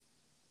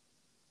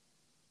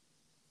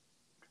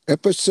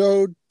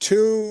Episode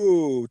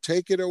 2.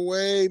 Take it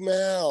away,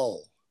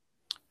 Mal.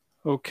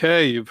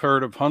 Okay, you've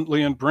heard of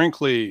Huntley and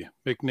Brinkley,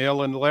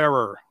 McNeil and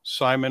Lehrer,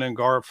 Simon and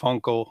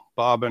Garfunkel,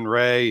 Bob and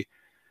Ray.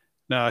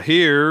 Now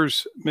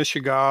here's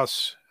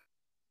Mishegoss,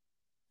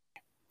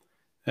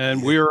 and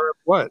Yeah, we're at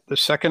what? The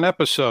second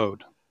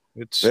episode.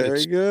 It's very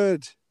it's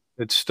good.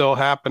 it's still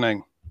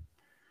happening.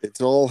 It's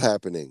all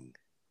happening.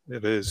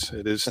 It is.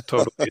 It is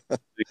totally.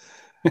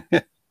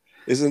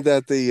 Isn't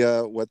that the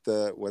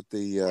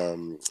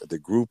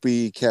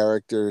groupie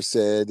character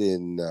said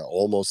in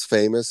Almost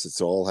Famous? It's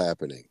all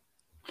happening.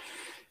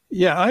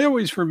 Yeah, I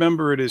always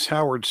remember it as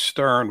Howard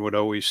Stern would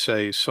always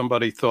say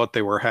somebody thought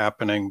they were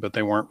happening, but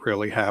they weren't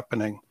really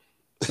happening.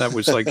 That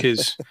was like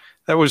his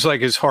that was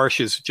like his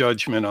harshest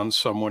judgment on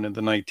someone in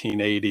the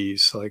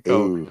 1980s. Like,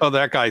 oh, Ooh. oh,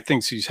 that guy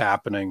thinks he's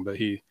happening, but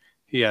he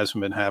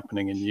hasn't been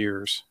happening in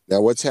years.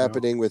 Now, what's So,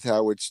 happening with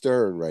Howard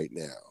Stern right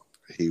now?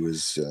 He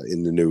was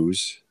in the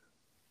news.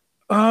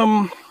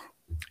 um,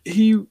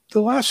 the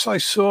last I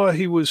saw,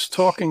 he was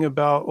talking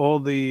about all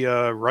the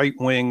right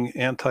wing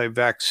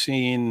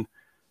anti-vaccine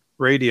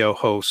radio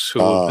hosts who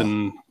have Ah,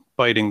 been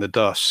biting the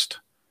dust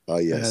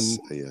yes,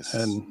 and yes.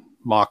 and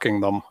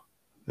mocking them.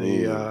 The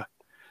Mm.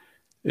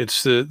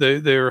 It's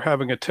they're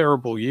having a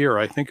terrible year.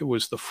 I think it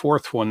was the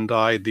fourth one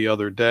died the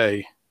other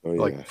day, Oh,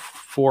 like yeah.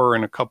 four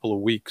in a couple of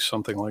weeks,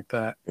 something like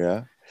that.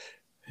 Yeah.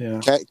 Yeah.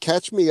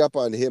 Catch me up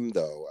on him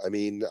though. I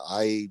mean,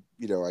 I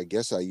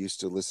guess I used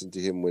to listen to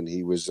him when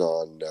he was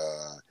on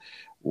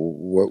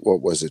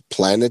what was it,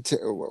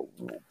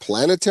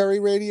 planetary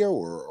radio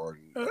or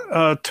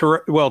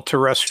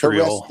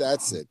Terrestrial.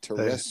 That's it, They,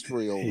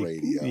 terrestrial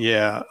radio.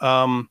 yeah.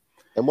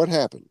 And what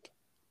happened?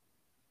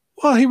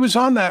 Well, he was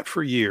on that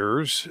for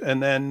years,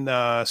 and then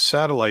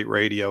satellite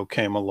radio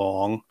came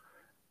along,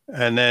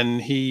 and then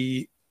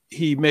he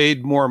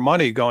made more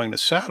money going to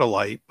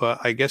satellite, but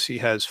I guess he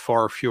has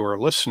far fewer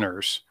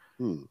listeners.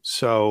 Hmm.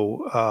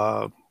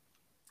 So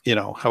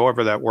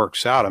however that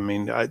works out. I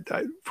mean,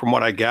 from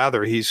what I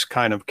gather, he's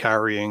kind of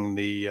carrying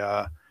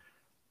the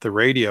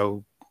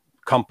radio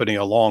company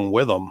along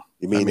with him.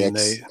 You I mean mean,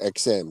 they,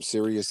 XM,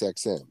 Sirius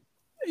XM?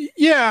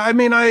 yeah. I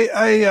mean,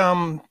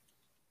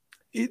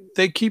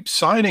 they keep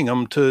signing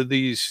them to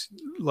these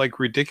like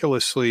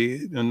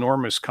ridiculously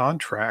enormous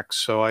contracts.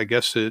 So I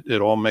guess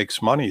it all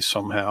makes money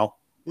somehow.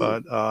 Hmm.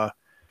 But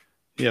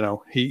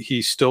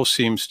he still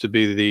seems to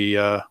be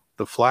the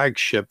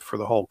flagship for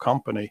the whole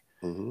company.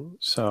 Mm-hmm.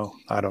 So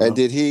I don't And know.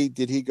 did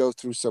he go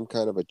through some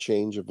kind of a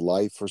change of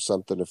life or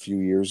something a few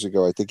years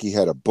ago? I think he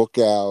had a book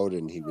out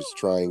and he was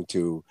trying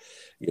to,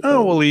 you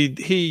Oh well,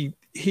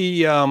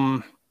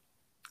 know.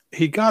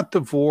 he got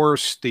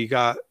divorced. He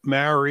got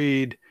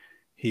married.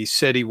 He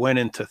said he went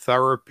into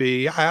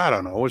therapy. I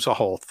don't know. It was a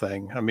whole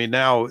thing. I mean,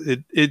 now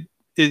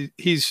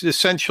he's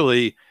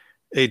essentially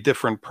a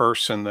different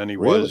person than he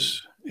Really?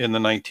 was in the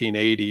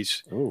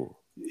 1980s. Oh.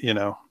 You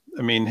know,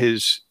 I mean,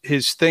 his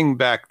thing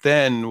back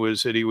then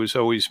was that he was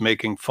always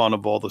making fun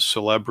of all the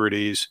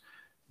celebrities.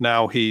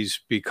 Now he's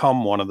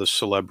become one of the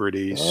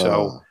celebrities.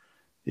 So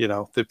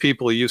Ah. the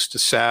people he used to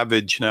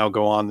savage now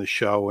go on the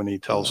show and he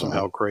tells them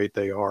Uh-huh. how great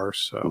they are.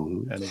 So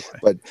Mhm. anyway.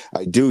 But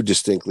I do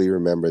distinctly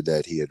remember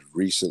that he had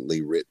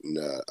recently written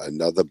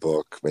another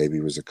book, maybe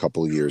it was a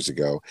couple of years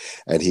ago,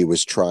 and he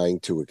was trying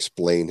to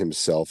explain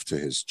himself to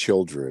his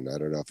children. I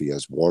don't know if he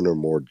has one or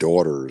more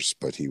daughters,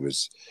 but he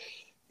was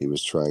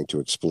trying to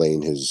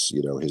explain his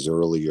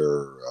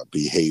earlier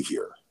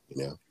behavior.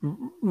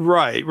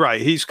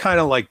 Right. He's kind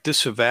of like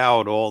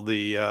disavowed all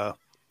the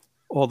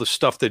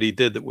stuff that he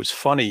did that was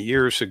funny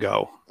years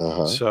ago. Uh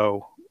huh.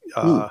 So,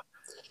 Hmm.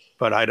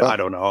 but I Well,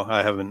 don't know.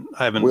 I haven't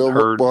we'll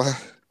heard. we'll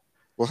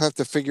we'll have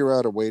to figure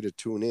out a way to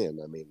tune in.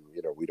 I mean,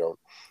 we don't.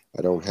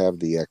 I don't have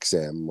the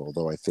XM,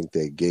 although I think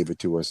they gave it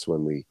to us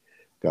when we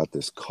got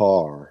this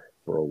car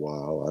for a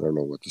while. I don't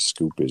know what the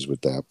scoop is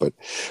with that, but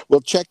we'll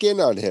check in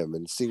on him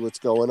and see what's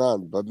going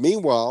on. But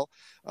meanwhile,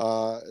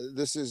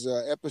 this is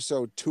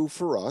episode 2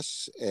 for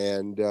us,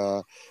 and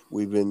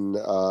we've been,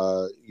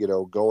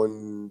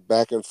 going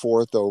back and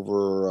forth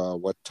over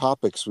what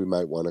topics we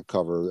might want to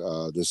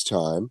cover this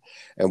time.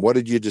 And what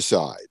did you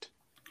decide?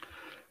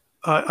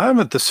 I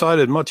haven't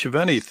decided much of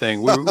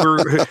anything.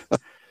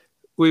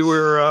 We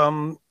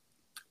were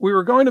we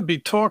were going to be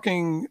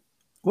talking.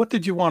 What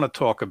did you want to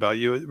talk about?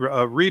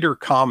 Reader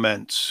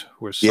comments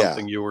was Yeah.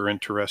 something you were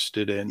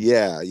interested in.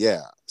 Yeah,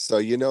 yeah. So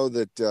you know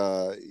that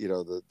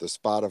the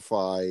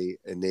Spotify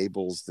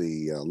enables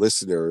the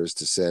listeners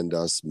to send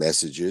us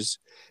messages,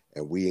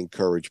 and we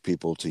encourage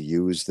people to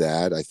use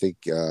that. I think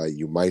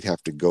you might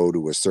have to go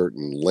to a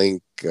certain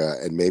link,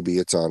 and maybe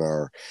it's on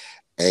our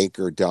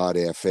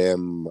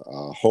Anchor.fm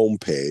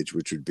homepage,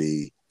 which would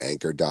be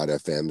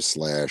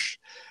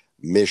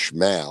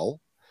Anchor.fm/Mishmal,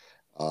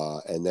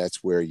 and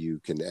that's where you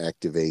can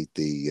activate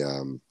the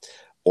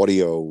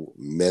audio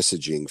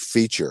messaging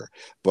feature.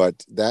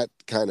 But that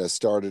kind of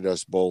started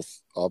us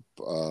both up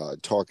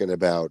talking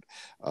about,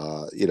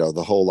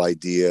 the whole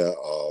idea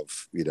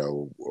of,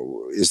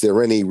 is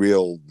there any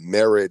real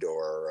merit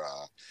or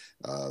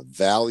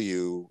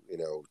value,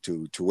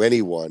 to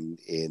anyone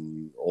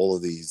in all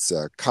of these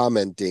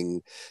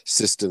commenting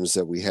systems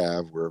that we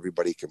have, where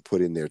everybody can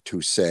put in their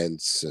 2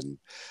 cents. And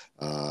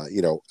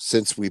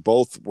since we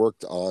both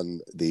worked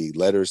on the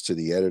letters to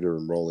the editor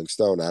in Rolling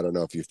Stone, I don't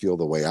know if you feel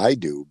the way I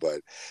do,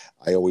 but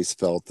I always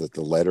felt that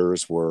the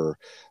letters were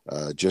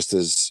just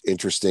as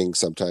interesting,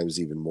 sometimes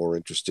even more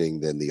interesting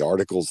than the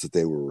articles that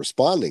they were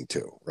responding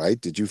to. Right?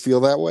 Did you feel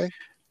that way?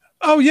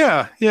 Oh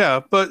yeah,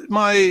 yeah. But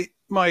my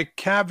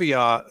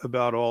caveat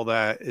about all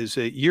that is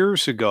that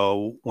years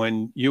ago,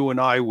 when you and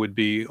I would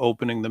be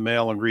opening the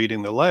mail and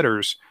reading the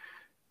letters,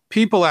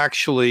 people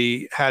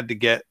actually had to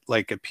get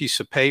like a piece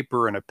of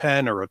paper and a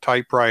pen or a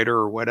typewriter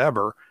or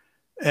whatever,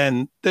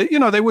 and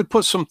they would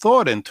put some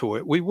thought into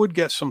it. We would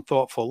get some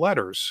thoughtful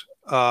letters.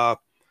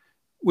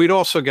 We'd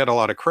also get a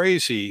lot of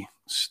crazy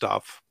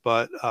stuff,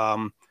 but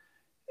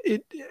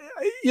it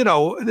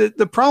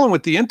the problem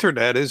with the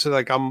internet is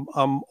like I'm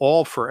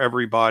all for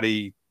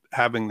everybody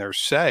having their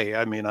say.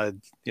 I mean,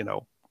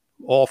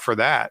 all for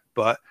that,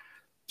 but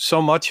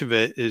so much of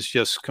it is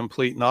just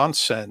complete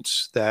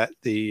nonsense that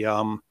the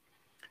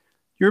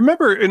you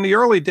remember in the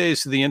early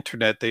days of the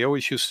internet, they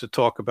always used to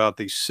talk about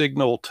the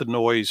signal to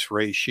noise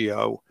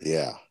ratio,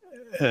 Yeah.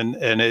 and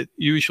it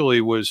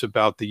usually was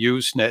about the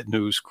Usenet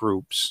news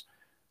groups.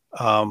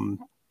 Um,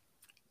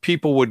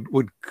 People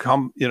would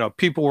come,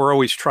 people were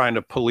always trying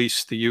to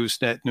police the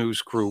Usenet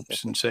news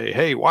groups and say,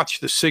 "Hey, watch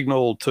the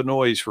signal to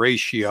noise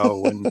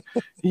ratio," and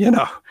you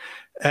know,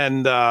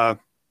 and and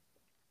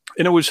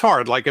it was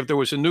hard. Like if there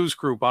was a news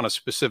group on a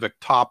specific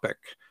topic,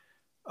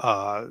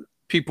 uh,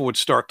 people would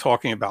start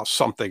talking about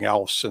something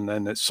else, and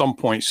then at some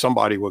point,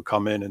 somebody would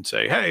come in and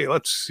say, "Hey, Stay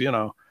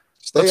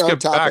let's on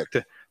get topic. back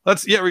to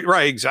yeah,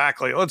 right,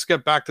 exactly. Let's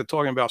get back to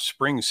talking about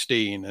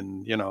Springsteen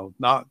and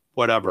not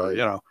whatever,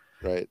 Right.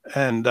 Right.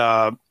 and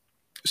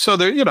so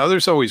there,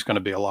 there's always going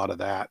to be a lot of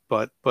that,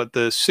 but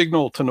the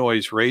signal to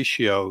noise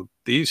ratio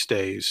these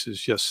days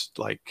is just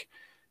like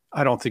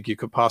I don't think you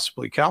could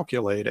possibly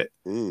calculate it.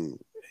 Mm.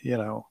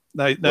 Now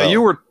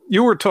you Well,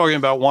 were talking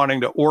about wanting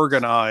to oh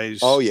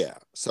organize. yeah.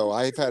 So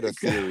I've had a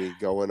theory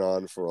going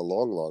on for a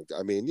long, long time.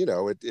 I mean,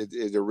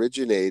 it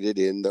originated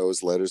in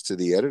those letters to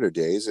the editor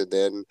days, and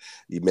then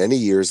many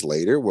years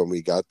later, when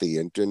we got the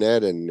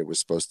internet, and it was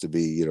supposed to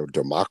be,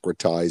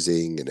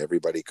 democratizing, and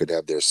everybody could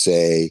have their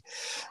say.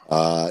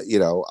 I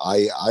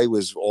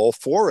was all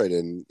for it,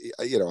 and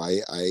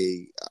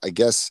I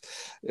guess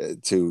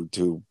to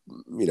the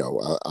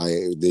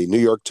New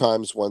York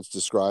Times once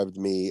described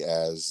me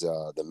as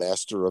the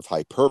master of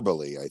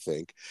hyperbole, I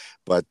think,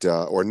 but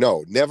or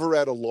no, never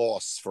at a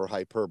loss for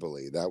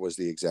hyperbole. That was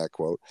the exact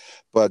quote.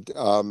 But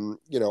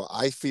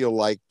I feel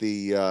like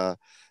the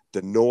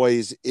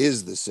noise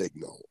is the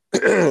signal.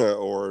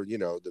 Or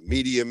the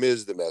medium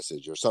is the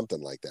message, or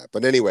something like that.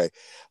 But anyway,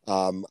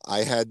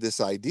 I had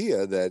this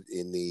idea that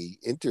in the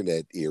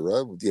internet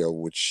era,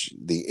 which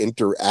the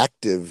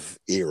interactive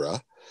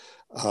era,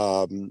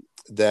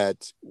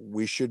 that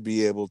we should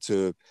be able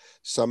to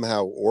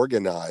somehow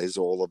organize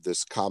all of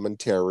this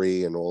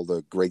commentary and all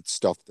the great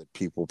stuff that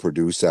people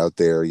produce out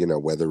there,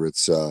 whether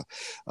it's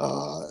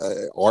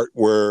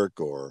artwork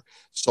or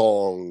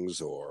songs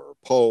or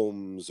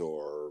poems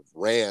or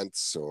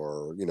rants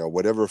or,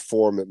 whatever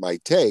form it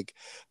might take.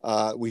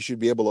 We should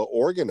be able to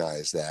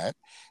organize that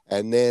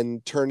and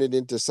then turn it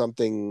into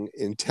something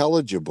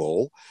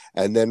intelligible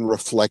and then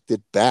reflect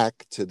it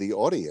back to the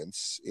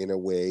audience in a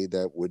way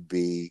that would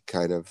be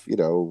kind of,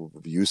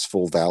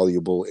 useful,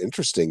 valuable,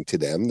 interesting to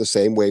them, the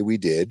same way we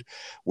did,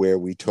 where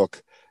we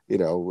took,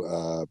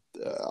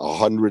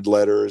 100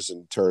 letters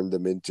and turned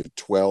them into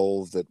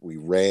 12 that we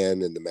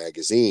ran in the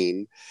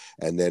magazine.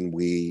 And then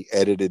we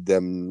edited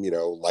them,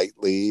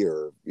 lightly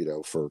or,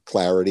 for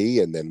clarity.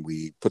 And then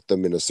we put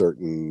them in a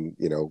certain,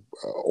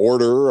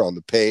 order on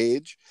the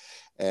page.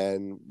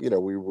 And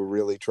we were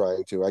really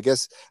trying to, I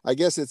guess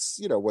it's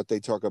what they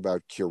talk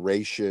about,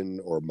 curation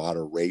or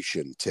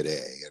moderation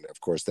today. And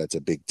of course that's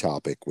a big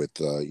topic with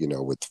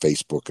with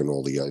Facebook and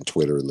all the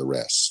Twitter and the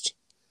rest.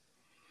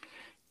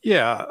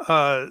 Yeah,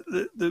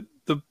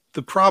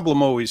 the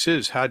problem always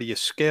is how do you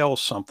scale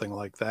something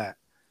like that?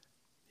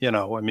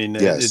 I mean,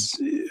 Yes.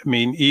 I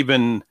mean,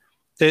 even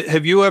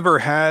have you ever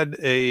had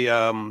a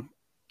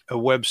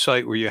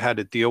website where you had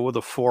to deal with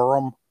a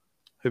forum?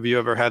 Have you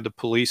ever had to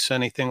police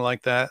anything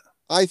like that?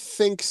 I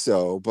think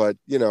so, but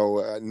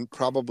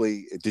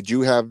probably did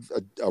you have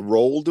a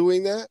role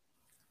doing that?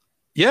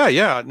 Yeah,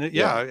 yeah,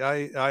 yeah.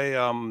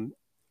 Yeah.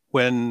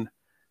 When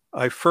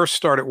I first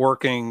started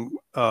working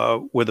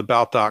with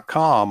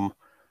About.com,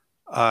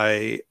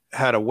 I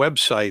had a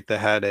website that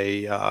had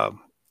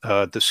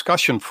a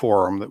discussion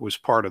forum that was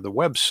part of the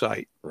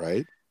website.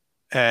 Right.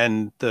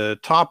 And the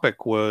topic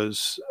of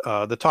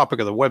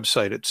the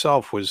website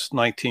itself was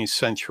 19th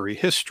century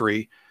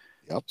history.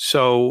 Yep.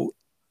 So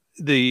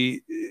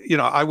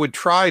I would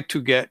try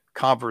to get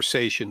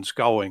conversations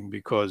going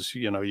because,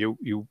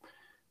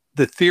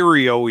 the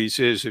theory always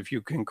is if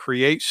you can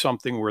create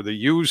something where the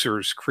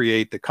users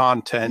create the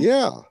content,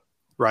 Yeah.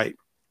 right?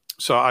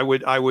 So I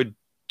would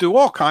do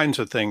all kinds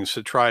of things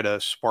to try to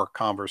spark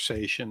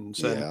conversations,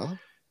 Yeah.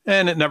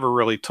 and it never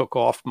really took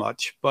off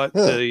much. But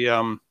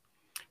Huh.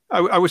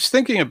 I was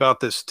thinking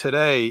about this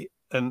today,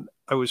 and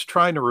I was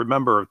trying to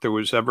remember if there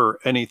was ever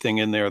anything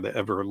in there that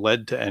ever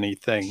led to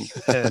anything.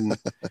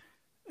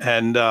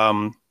 And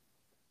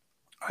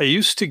I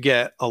used to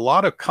get a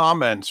lot of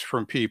comments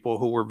from people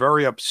who were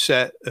very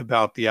upset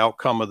about the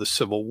outcome of the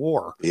Civil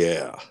War,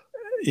 Yeah.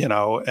 you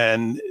know,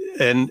 and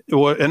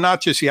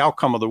not just the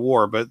outcome of the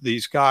war, but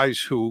these guys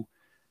who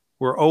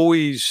were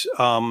always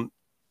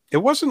it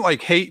wasn't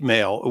like hate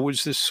mail. It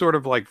was this sort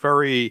of like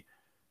very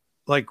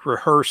like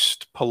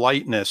rehearsed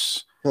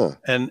politeness, Huh.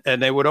 and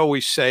they would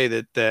always say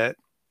that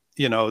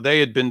you know they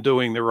had been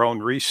doing their own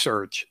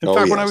research. In Oh,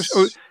 fact, yes.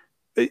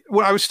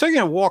 when I was taking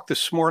a walk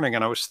this morning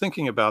and I was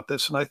thinking about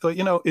this, and I thought,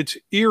 you know, it's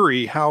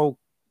eerie how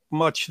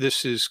much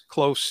this is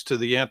close to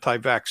the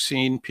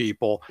anti-vaccine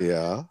people,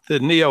 Yeah. the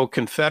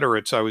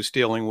neo-Confederates I was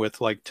dealing with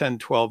like 10,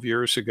 12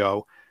 years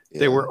ago.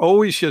 They Yeah. were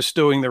always just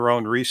doing their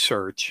own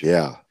research,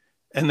 Yeah.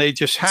 and they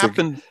just It's a,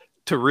 happened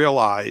to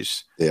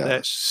realize yeah.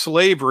 that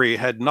slavery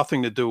had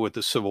nothing to do with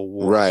the Civil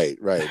War. Right.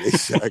 Right.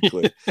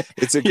 Exactly.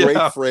 It's a You great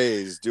know,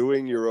 phrase,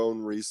 doing your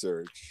own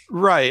research.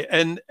 right?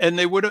 And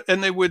they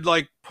would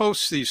like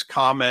post these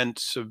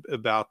comments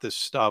about this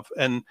stuff,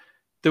 and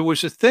there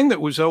was a thing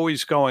that was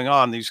always going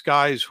on. These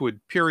guys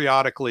would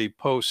periodically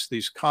post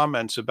these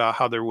comments about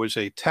how there was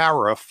a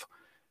tariff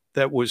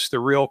that was the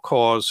real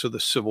cause of the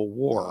Civil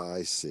War.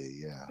 I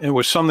see. Yeah. It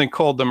was something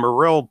called the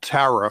Morrill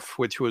Tariff,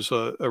 which was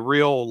a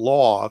real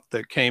law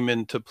that came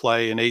into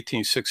play in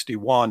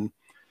 1861.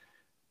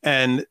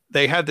 And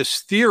they had this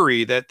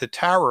theory that the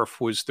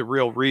tariff was the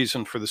real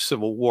reason for the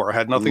Civil War. It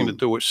had nothing to Mm.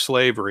 do with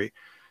slavery.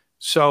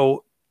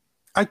 So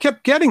I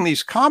kept getting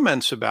these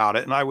comments about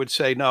it, and I would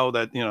say, no,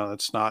 that, you know,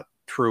 that's not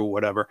true,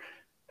 whatever.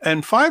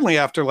 And finally,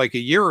 after like a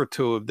year or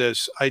two of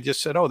this, I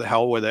just said, oh, the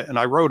hell with it. And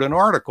I wrote an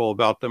article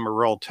about the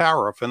Morrill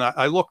Tariff. And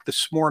I looked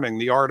this morning,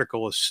 the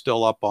article is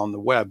still up on the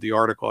web, the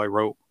article I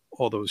wrote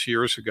all those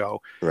years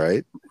ago,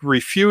 Right.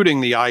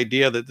 refuting the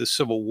idea that the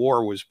Civil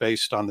War was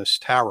based on this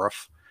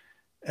tariff.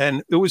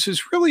 And it was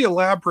this really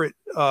elaborate,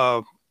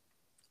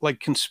 like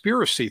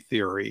conspiracy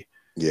theory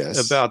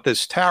Yes. about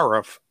this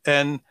tariff.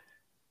 And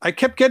I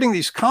kept getting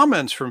these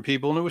comments from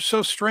people, and it was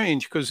so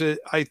strange because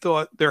I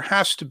thought there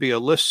has to be a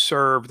list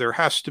serve, there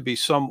has to be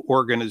some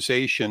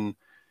organization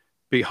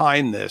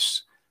behind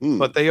this, Mm.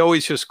 but they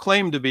always just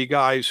claim to be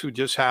guys who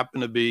just happen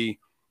to be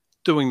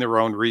doing their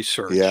own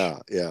research, Yeah.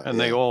 Yeah. and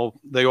Yeah.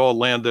 they all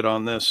landed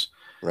on this.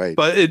 Right.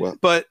 Well,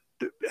 But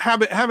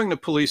having to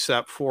police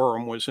that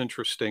forum was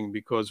interesting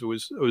because it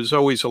was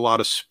always a lot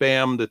of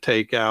spam to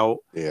take out,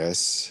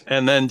 yes.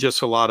 and then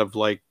just a lot of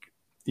like,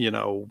 you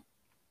know,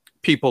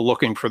 people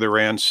looking for their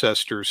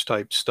ancestors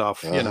type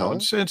stuff, you know,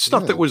 Uh-huh. and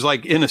stuff that Yeah. was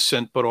like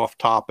innocent but off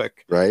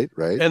topic, Right.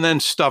 Right. and then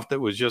stuff that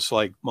was just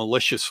like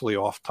maliciously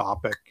off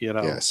topic, you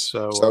know. Yes.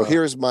 So So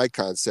here's my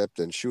concept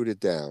and shoot it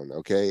down.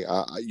 Okay.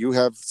 You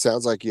have,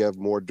 sounds like you have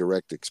more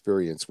direct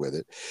experience with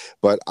it,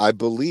 but I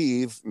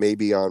believe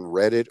maybe on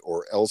Reddit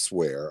or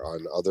elsewhere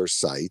on other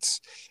sites,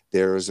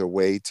 there is a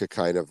way to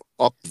kind of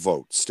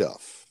upvote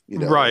stuff, you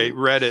right,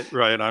 know. Reddit,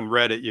 right on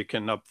Reddit, you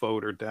can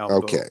upvote or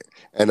downvote. Okay.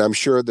 And I'm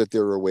sure that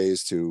there are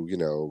ways to, you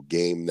know,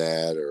 game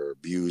that or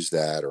abuse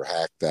that or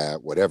hack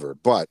that, whatever.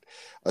 But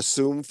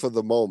assume for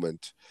the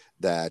moment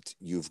that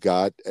you've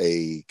got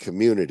a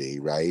community,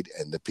 right?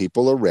 And the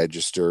people are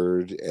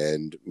registered,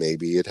 and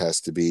maybe it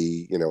has to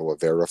be, you know, a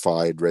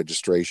verified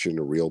registration,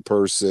 a real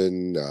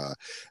person.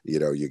 You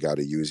know, you got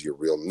to use your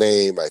real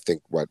name. I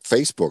think what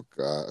Facebook,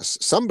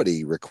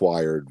 somebody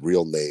required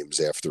real names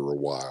after a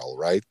while,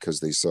 right?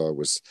 Because they saw it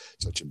was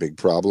such a big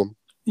problem.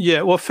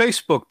 Yeah, well,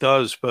 Facebook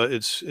does, but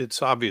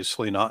it's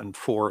obviously not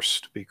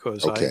enforced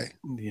because Okay.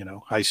 you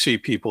know, I see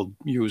people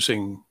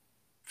using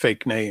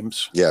fake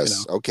names, you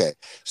Yes. know. Okay.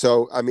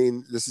 So, I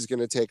mean, this is going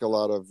to take a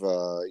lot of,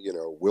 you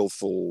know,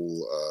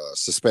 willful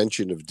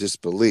suspension of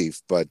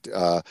disbelief, but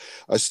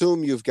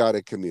assume you've got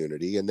a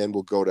community, and then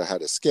we'll go to how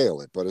to scale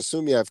it. But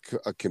assume you have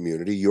a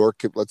community,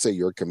 let's say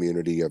your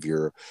community of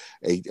your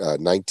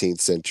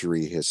 19th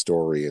century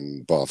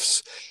historian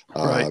buffs.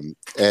 Right.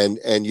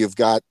 And you've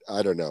got,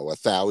 I don't know,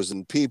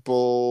 1,000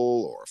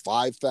 people or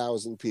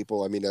 5,000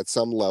 people. I mean, at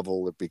some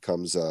level, it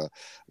becomes a,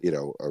 you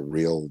know, a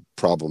real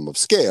problem of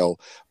scale.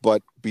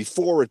 But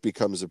before it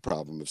becomes a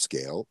problem of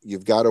scale,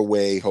 you've got a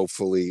way,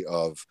 hopefully,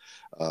 of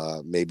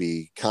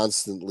maybe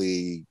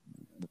constantly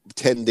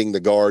tending the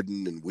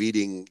garden and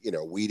weeding, you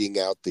know, weeding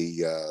out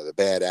the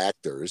bad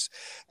actors.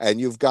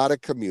 And you've got a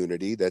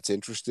community that's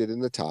interested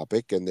in the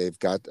topic, and they've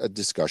got a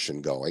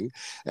discussion going,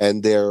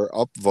 and they're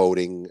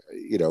upvoting,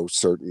 you know,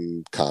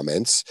 certain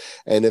comments,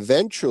 and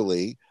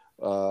eventually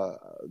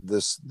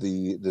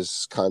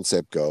this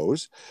concept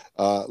goes.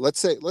 Let's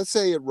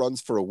say it runs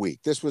for a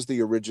week. This was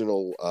the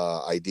original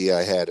idea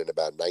I had in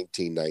about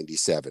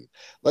 1997.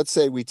 Let's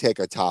say we take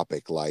a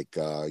topic like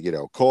you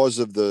know, cause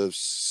of the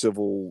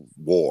Civil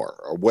War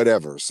or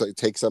whatever. So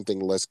take something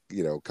less,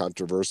 you know,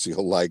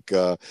 controversial like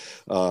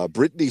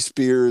Britney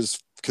Spears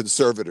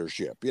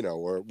conservatorship,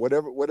 or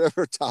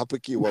whatever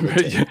topic you want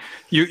to take.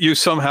 You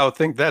somehow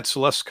think that's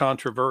less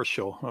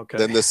controversial. Okay.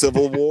 Than the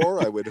Civil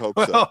War? I would hope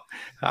so. Well,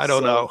 I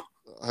don't So know.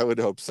 I would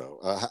hope so.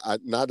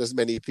 Not as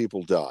many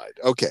people died.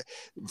 Okay,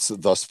 so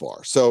thus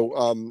far.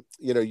 So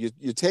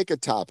you take a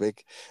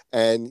topic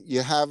and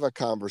you have a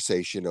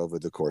conversation over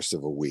the course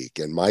of a week.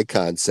 And my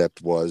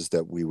concept was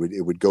that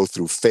it would go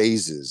through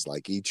phases.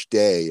 Like each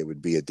day, it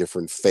would be a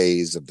different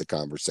phase of the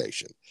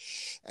conversation.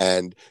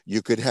 And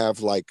you could have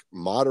like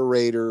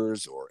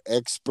moderators or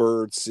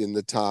experts in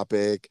the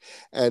topic,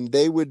 and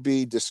they would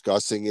be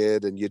discussing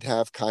it, and you'd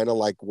have kind of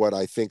like what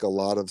I think a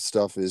lot of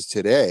stuff is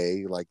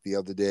today. Like the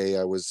other day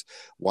I was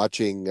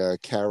watching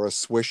Kara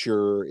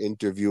Swisher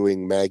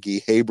interviewing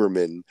Maggie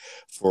Haberman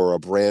for a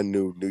brand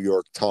new New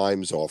York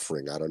Times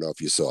offering. I don't know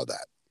if you saw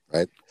that,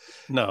 right?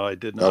 No, I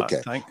did not.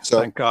 Okay, so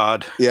Thank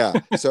God. yeah.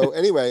 So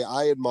anyway,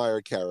 I admire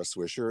Kara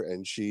Swisher,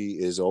 and she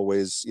is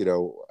always,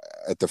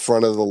 at the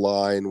front of the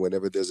line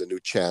whenever there's a new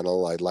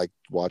channel. I like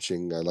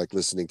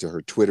listening to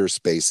her Twitter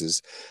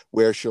Spaces,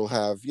 where she'll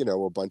have,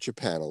 a bunch of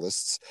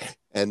panelists,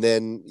 and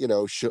then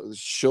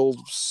she'll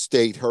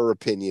state her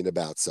opinion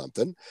about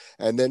something,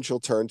 and then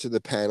she'll turn to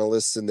the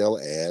panelists and they'll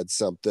add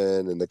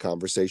something, and the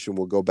conversation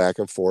will go back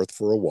and forth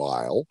for a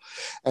while,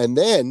 and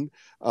then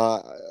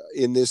uh,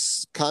 in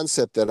this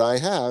concept that I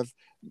have,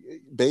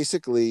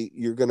 basically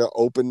you're going to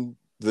open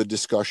the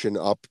discussion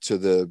up to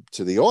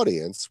the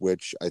audience,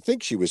 which I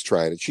think she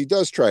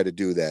does try to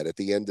do that at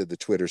the end of the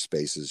Twitter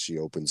Spaces. She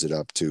opens it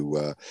up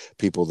to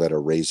people that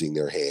are raising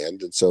their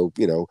hand, and so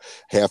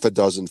half a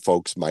dozen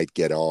folks might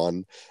get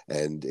on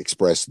and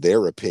express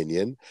their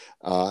opinion,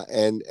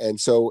 and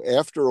so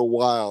after a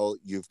while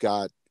you've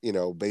got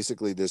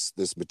basically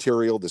this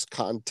material, this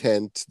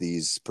content,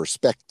 these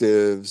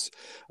perspectives,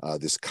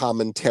 this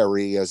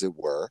commentary, as it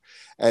were,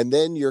 and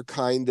then you're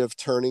kind of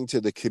turning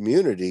to the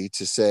community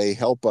to say,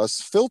 help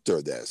us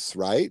filter this,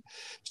 right?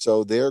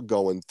 So they're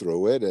going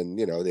through it, and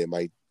they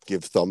might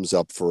give thumbs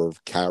up for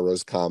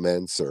Kara's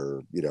comments,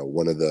 or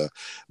one of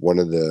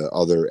the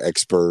other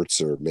experts,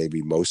 or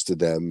maybe most of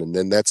them, and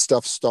then that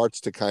stuff starts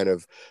to kind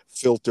of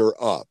filter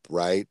up,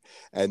 right?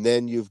 And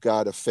then you've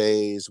got a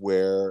phase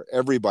where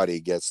everybody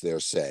gets their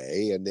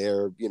say, and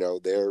they're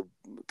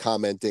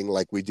commenting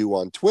like we do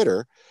on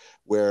Twitter,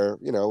 where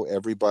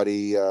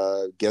everybody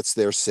gets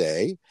their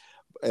say.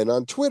 And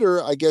on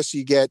Twitter, I guess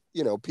you get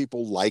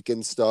people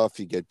liking stuff,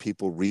 you get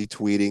people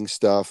retweeting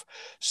stuff,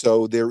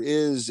 so there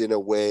is in a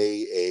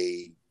way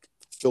a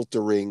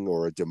filtering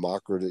or a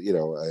democracy,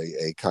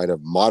 a kind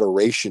of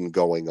moderation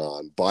going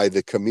on by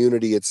the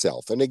community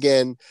itself. And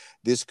again,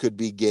 this could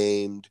be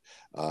gamed,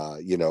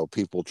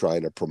 people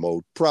trying to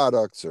promote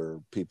products, or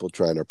people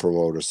trying to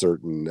promote a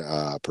certain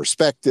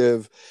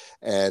perspective.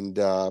 And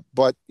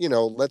but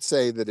let's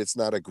say that it's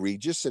not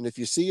egregious, and if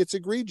you see it's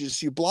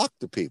egregious, you block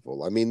the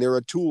people. I mean, there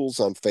are tools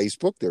on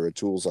Facebook, there are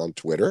tools on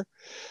Twitter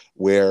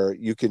where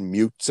you can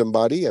mute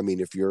somebody. I mean,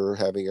 if you're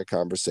having a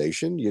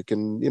conversation, you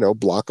can,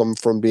 block them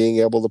from being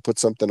able to put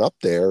something up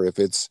there if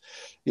it's,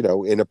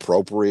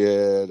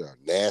 inappropriate or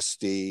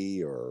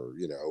nasty, or,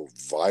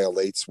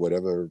 violates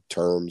whatever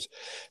terms.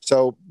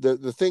 So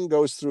the thing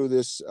goes through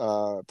this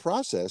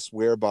process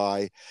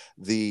whereby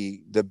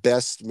the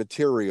best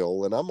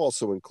material, and I'm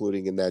also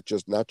including in that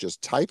just not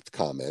just typed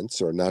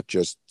comments, or not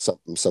just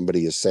something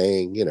somebody is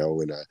saying, in a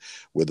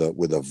with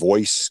a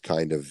voice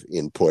kind of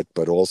input,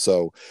 but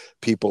also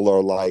people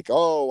are like,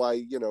 oh,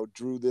 I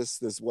drew this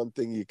one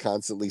thing you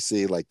constantly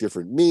see, like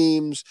different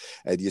memes,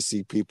 and you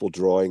see people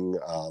drawing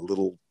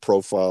little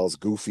profiles,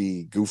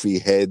 goofy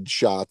head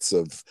shots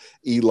of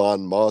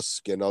Elon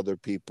Musk and other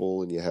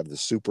people, and you have the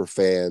super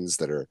fans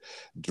that are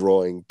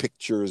drawing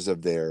pictures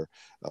of their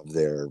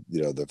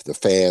the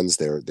fans,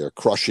 their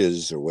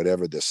crushes, or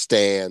whatever, the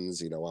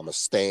stands. I'm a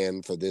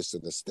stand for this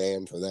and a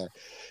stand for that.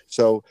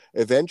 So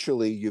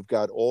eventually you've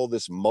got all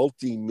this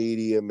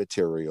multimedia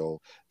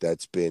material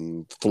that's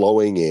been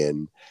flowing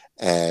in,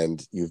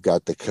 and you've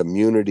got the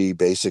community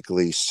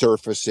basically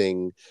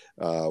surfacing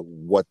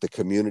what the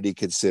community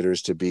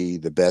considers to be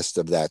the best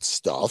of that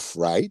stuff,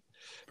 right?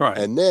 Right.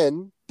 And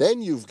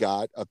then you've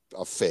got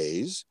a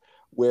phase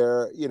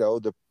where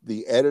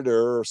the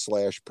editor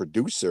slash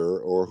producer,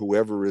 or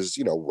whoever is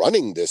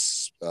running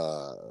this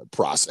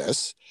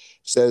process,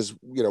 says,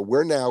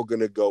 we're now going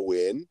to go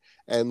in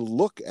and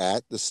look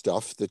at the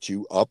stuff that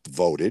you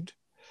upvoted,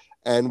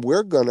 and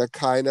we're gonna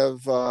kind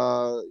of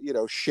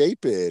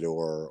shape it,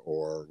 or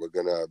we're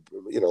gonna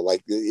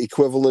like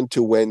equivalent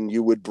to when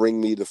you would bring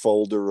me the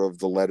folder of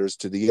the letters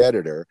to the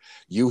editor.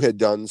 You had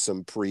done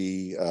some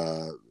pre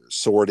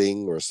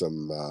sorting, or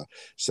some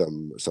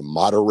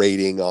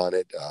moderating on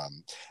it,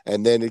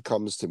 and then it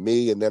comes to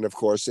me, and then of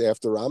course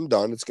after I'm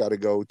done, it's got to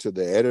go to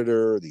the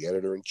editor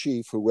in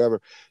chief,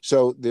 whoever.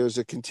 So there's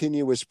a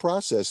continuous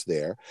process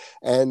there,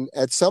 and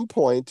at some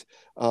point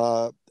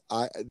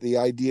the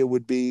idea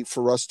would be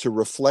for us to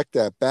reflect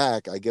that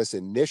back. I guess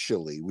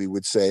initially we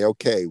would say,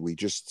 okay, we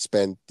just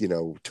spent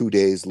 2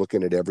 days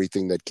looking at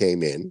everything that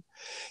came in,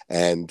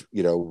 and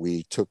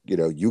we took,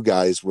 you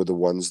guys were the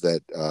ones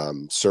that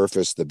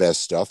surfaced the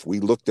best stuff. We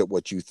looked at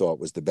what you thought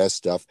was the best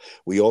stuff.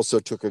 We also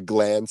took a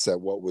glance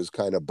at what was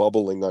kind of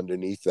bubbling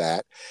underneath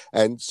that,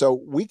 and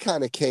so we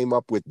kind of came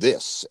up with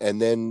this.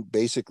 And then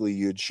basically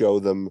you'd show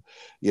them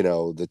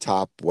the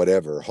top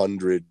whatever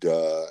 100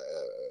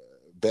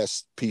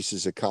 best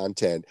pieces of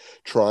content,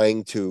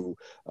 trying to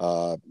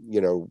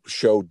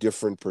show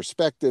different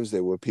perspectives.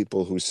 There were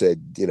people who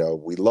said,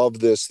 we love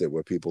this. There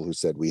were people who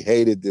said we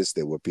hated this.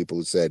 There were people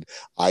who said,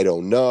 I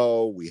don't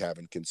know, we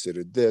haven't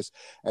considered this.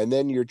 And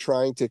then you're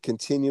trying to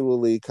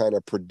continually kind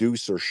of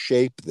produce or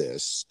shape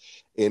this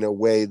in a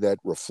way that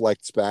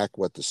reflects back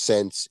what the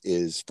sense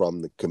is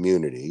from the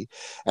community.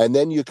 And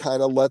then you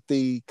kind of let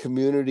the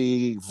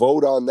community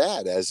vote on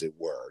that, as it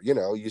were.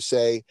 You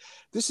say,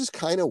 this is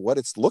kind of what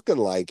it's looking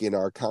like in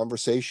our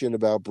conversation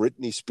about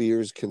Britney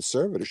Spears'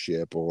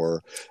 conservatorship,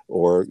 or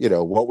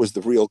what was the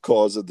real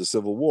cause of the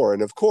Civil War.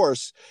 And of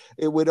course,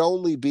 it would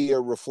only be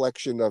a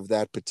reflection of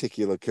that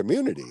particular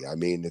community. I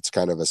mean, it's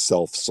kind of a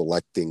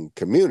self-selecting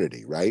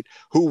community, right?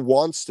 Who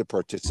wants to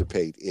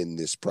participate in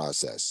this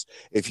process?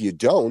 If you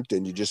don't,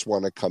 and you just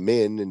want to come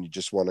in and you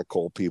just want to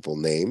call people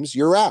names,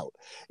 you're out.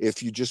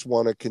 If you just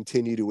want to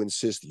continue to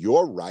insist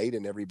you're right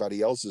and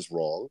everybody else is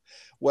wrong,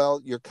 well,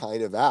 you're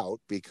kind of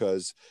out,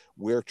 because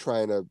we're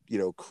trying to,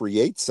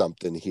 create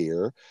something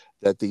here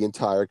that the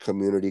entire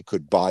community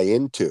could buy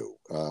into,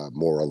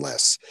 more or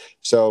less.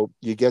 So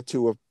you get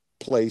to a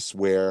place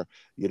where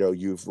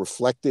you've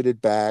reflected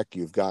it back,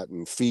 you've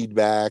gotten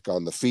feedback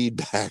on the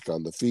feedback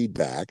on the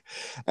feedback,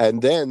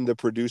 and then the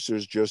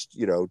producers just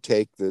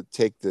take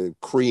the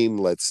cream,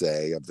 let's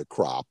say, of the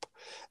crop,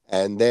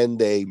 and then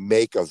they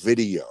make a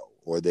video,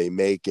 or they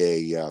make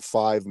a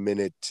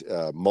 5-minute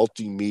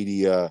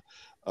multimedia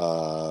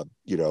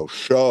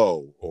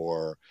show,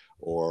 or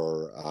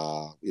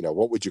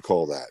what would you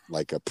call that,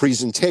 like a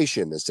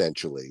presentation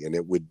essentially. And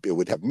it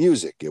would have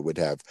music, it would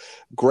have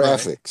Right.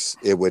 graphics,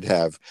 it would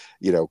have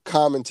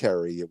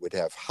commentary, it would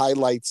have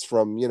highlights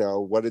from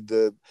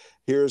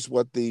here's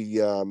what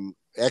the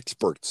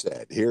expert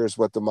said, here's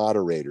what the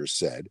moderator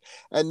said.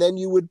 And then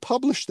you would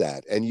publish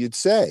that, and you'd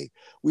say,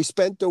 we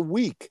spent a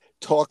week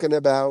talking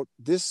about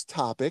this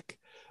topic,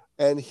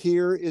 and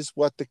here is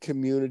what the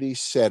community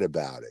said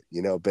about it,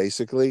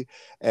 basically.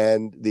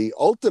 And the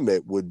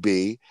ultimate would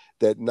be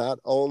that not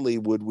only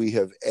would we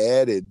have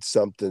added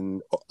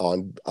something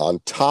on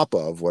top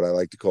of what I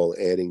like to call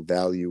adding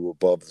value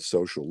above the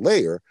social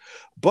layer,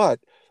 but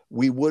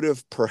we would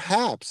have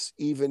perhaps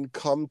even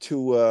come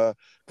to a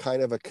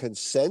kind of a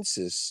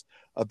consensus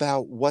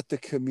about what the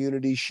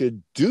community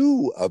should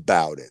do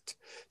about it.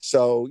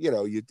 So,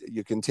 you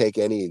can take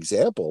any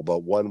example, but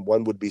one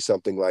would be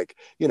something like,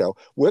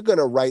 we're going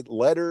to write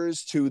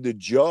letters to the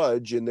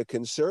judge in the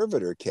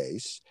conservator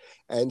case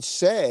and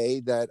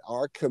say that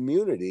our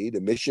community, the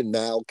Mission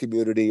Mal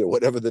community, or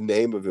whatever the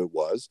name of it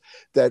was,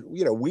 that,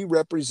 we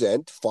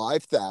represent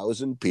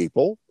 5,000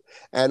 people,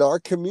 and our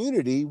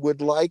community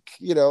would like,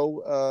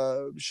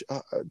 to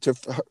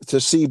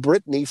see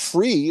Brittany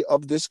free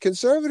of this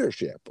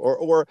conservatorship,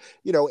 or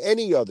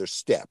any other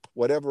step,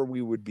 whatever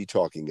we would be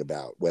talking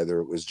about, whether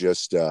it was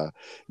just writing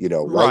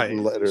Right.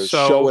 letters,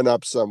 So, showing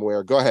up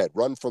somewhere. Go ahead,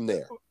 run from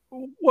there.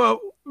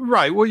 well,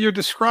 right. What you're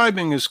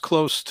describing is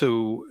close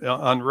to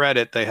on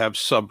Reddit. They have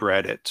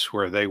subreddits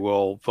where they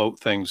will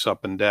vote things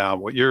up and down.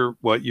 What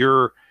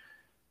you're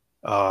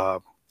uh,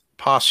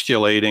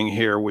 postulating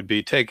here would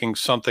be taking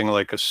something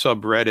like a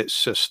subreddit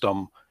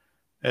system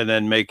and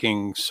then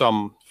making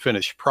some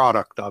finished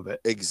product of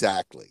it.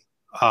 Exactly.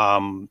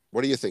 Um,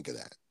 What do you think of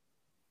that?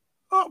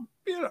 well,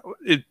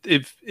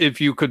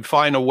 if you could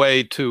find a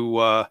way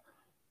to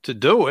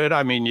do it,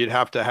 I mean, you'd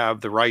have to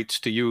have the rights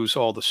to use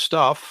all the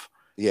stuff,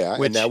 Yeah, and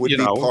which that would be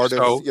part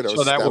of, so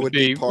that that would would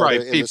be be part right.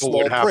 of in the People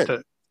would small have print.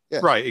 to, Yeah,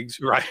 right,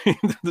 right,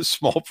 the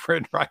small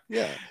print, right,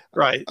 yeah.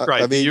 I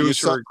right, the mean,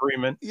 user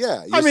agreement.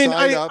 yeah, I you mean,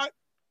 sign up.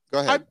 Go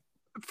I, ahead.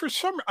 for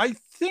some, I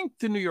think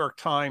the New York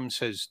Times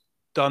has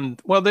done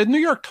well. The New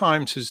York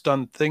Times has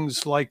done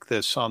things like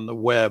this on the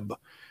web,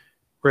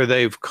 where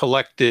they've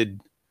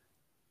collected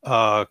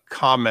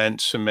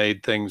comments and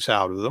made things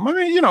out of them. I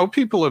mean,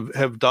 people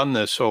have done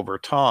this over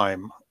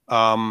time.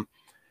 Oh,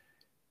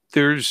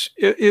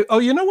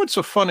 what's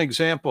a fun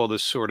example of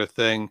this sort of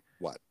thing?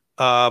 What?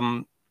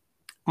 Um,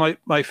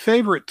 my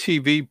favorite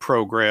TV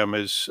program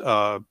is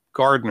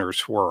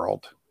Gardener's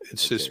World.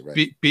 It's Okay, this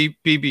right.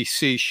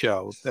 BBC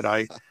show that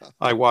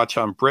I watch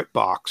on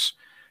BritBox,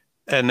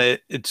 and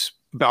it's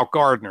about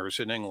gardeners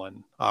in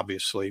England,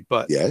 obviously.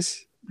 But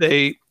Yes.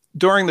 they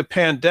during the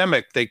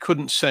pandemic they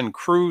couldn't send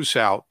crews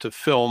out to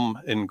film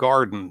in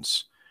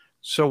gardens,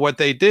 so what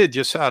they did,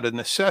 just out of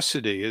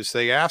necessity, is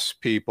they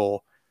asked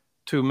people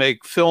to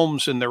make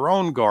films in their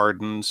own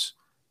gardens,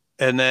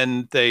 and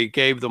then they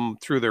gave them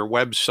through their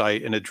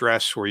website an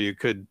address where you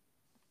could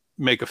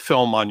make a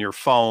film on your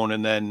phone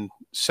and then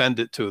send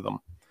it to them.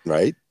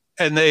 Right.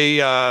 And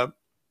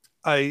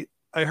I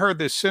I heard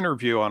this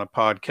interview on a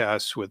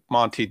podcast with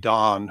Monty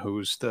Don,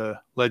 who's the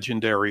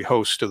legendary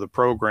host of the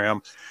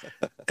program,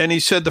 and he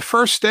said the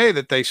first day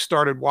that they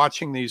started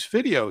watching these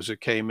videos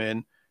that came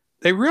in,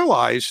 they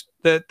realized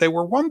that they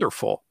were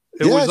wonderful.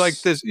 It was like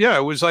Yes, this, yeah,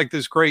 it was like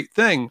this great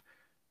thing.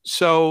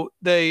 So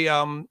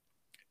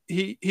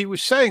he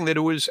was saying that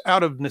it was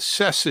out of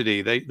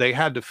necessity. They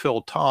had to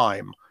fill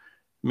time.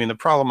 I mean, the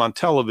problem on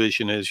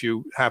television is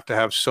you have to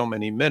have so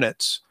many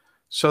minutes.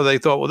 So they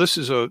thought, well, this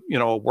is a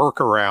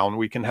workaround.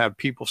 We can have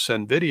people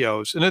send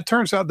videos, and it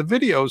turns out the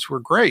videos were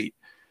great.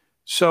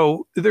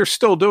 So they're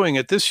still doing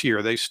it this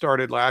year. They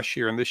started last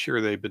year, and this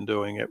year they've been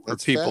doing it where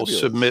that's people fabulous.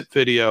 submit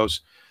videos,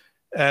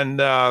 and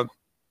Yeah,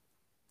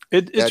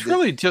 it's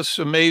really just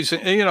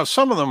amazing. And,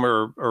 some of them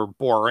are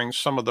boring,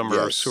 some of them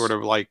are sort yes,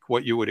 of like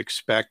what you would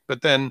expect,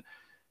 but then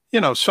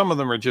some of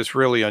them are just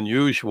really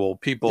unusual.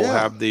 People yeah.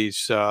 have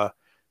these.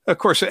 Of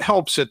course, it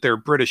helps that they're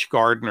British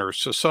gardeners,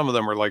 so some of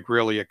them are like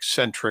really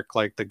eccentric.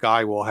 Like the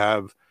guy will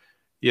have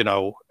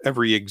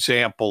every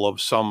example of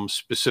some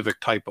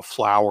specific type of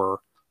flower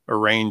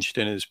arranged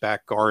in his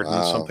back garden,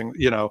 Wow. something,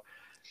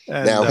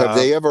 and Now, have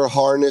they ever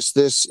harnessed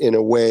this in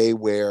a way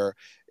where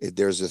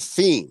there's a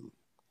theme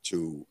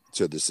to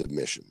the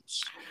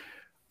submissions?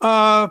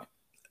 uh,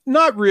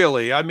 not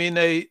really. I mean,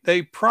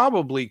 they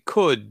probably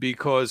could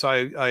because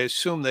I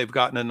assume they've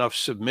gotten enough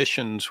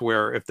submissions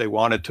where if they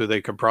wanted to,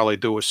 they could probably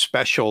do a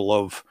special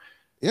of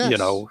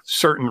Yes,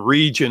 certain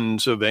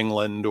regions of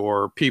England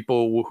or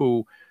people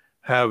who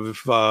have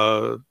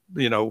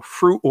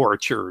fruit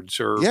orchards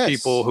or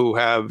people yes, who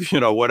have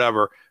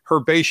whatever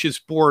herbaceous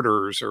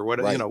borders or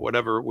what right,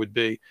 whatever it would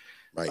be.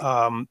 right,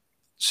 Um,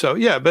 so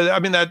yeah, but I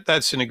mean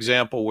that's an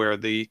example where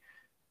the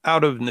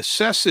out of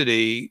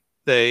necessity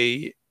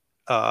they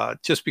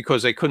just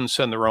because they couldn't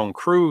send their own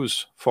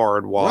crews far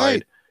and right.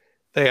 wide,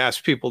 they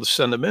asked people to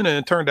send them in, and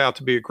it turned out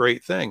to be a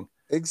great thing.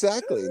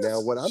 Exactly.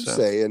 Now, what I'm So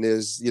saying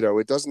is,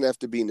 it doesn't have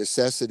to be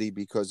necessity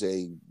because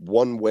a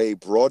one-way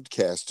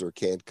broadcaster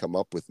can't come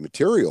up with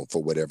material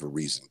for whatever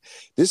reason.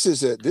 This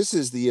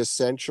is the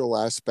essential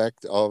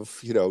aspect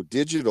of,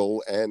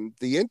 digital and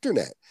the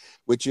internet,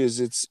 which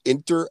is it's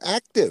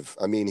interactive.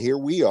 I mean, here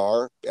we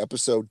are,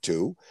 episode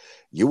 2.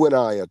 You and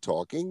I are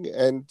talking,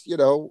 and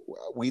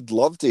we'd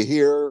love to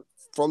hear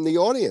from the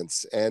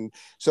audience. And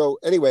so,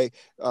 anyway,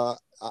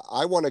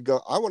 I want to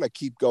go. I want to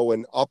keep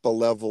going up a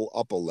level,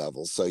 up a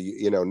level. So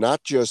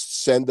not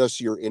just send us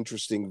your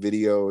interesting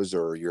videos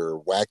or your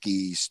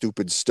wacky,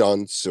 stupid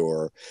stunts,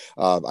 or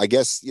I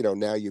guess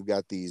now you've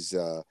got these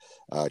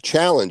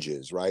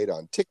challenges, right,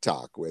 on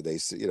TikTok where they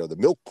the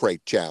milk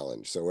crate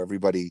challenge. So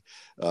everybody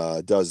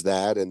does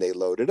that and they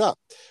load it up.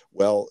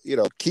 Well,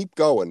 keep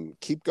going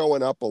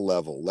up a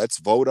level. Let's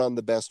vote on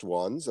the best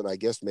ones. And I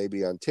guess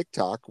maybe on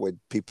TikTok, what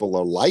people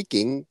are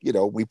liking,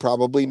 we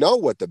probably know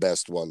what the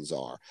best ones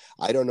are.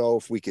 I don't know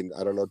if we can,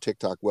 I don't know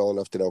TikTok well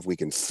enough to know if we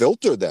can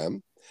filter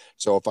them.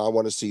 So if I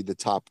want to see the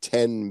top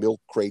 10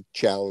 milk crate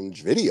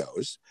challenge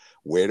videos,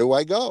 where do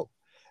I go?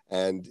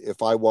 And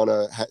if I want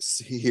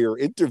to hear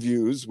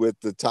interviews with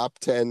the top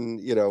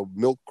 10,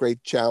 milk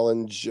crate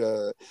challenge,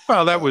 well,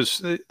 uh, that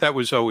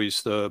was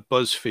always the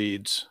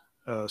BuzzFeed's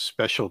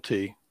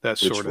specialty,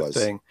 that which sort of was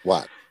thing.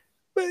 what?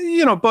 But,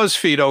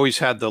 BuzzFeed always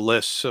had the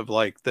lists of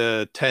like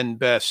the 10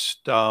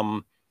 best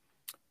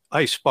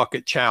ice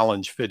bucket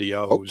challenge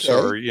videos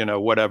Okay. or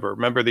whatever.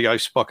 Remember the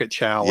ice bucket Yes,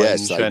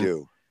 challenge? I And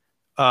do.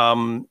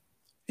 um,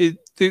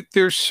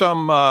 there's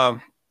some.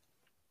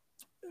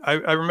 I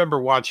remember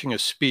watching a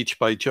speech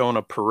by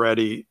Jonah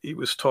Peretti. He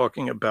was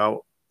talking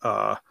about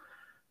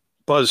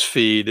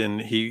BuzzFeed, and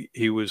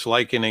he was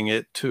likening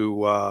it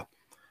to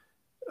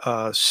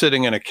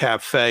sitting in a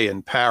cafe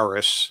in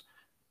Paris,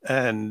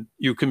 and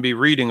you can be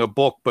reading a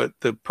book, but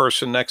the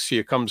person next to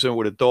you comes in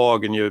with a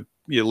dog, and you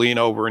lean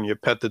over and you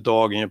pet the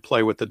dog and you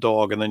play with the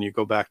dog, and then you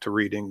go back to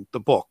reading the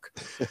book.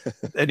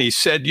 And he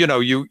said,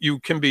 you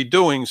can be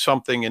doing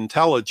something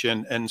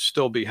intelligent and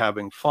still be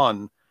having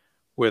fun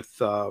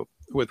with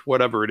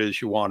whatever it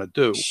is you want to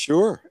do.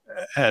 Sure.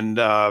 And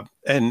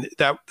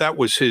that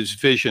was his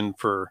vision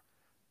for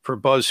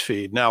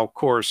BuzzFeed. Now, of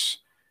course,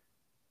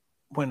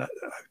 when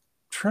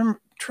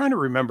trying to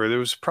remember, there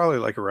was probably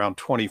like around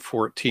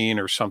 2014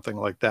 or something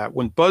like that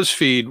when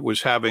BuzzFeed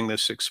was having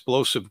this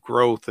explosive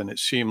growth, and it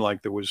seemed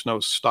like there was no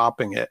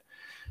stopping it.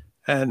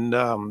 And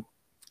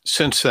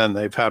since then,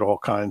 they've had all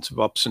kinds of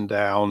ups and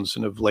downs,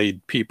 and have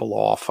laid people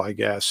off, I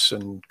guess,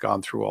 and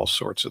gone through all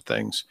sorts of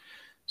things.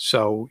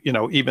 So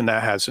even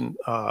that hasn't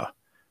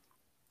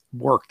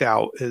worked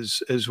out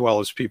as well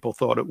as people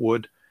thought it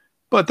would.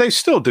 But they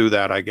still do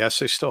that, I guess.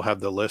 They still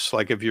have the list.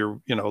 Like if you're,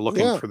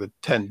 looking Yeah. for the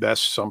 10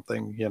 best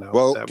something,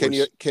 Well, that can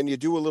you was. can you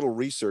do a little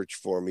research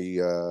for me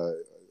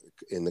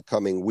in the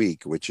coming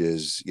week, which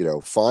is,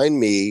 find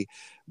me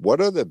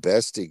what are the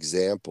best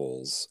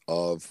examples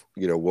of,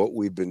 what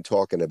we've been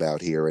talking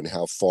about here and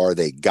how far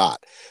they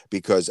got.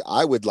 Because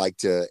I would like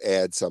to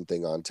add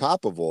something on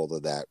top of all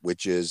of that,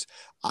 which is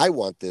I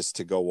want this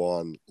to go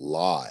on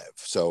live.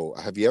 So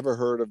have you ever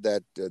heard of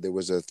that? There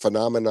was a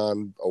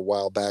phenomenon a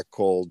while back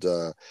called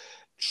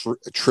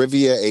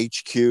Trivia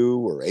HQ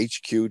or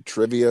HQ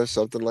Trivia,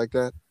 something like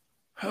that.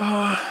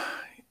 Uh,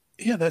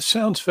 yeah, that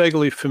sounds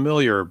vaguely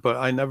familiar, but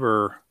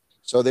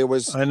So there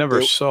was I never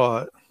there saw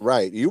it.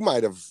 Right. You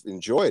might have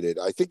enjoyed it.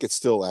 I think it's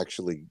still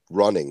actually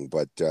running,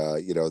 but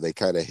they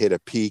kind of hit a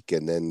peak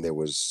and then there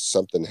was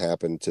something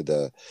happened to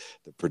the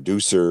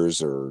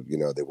producers, or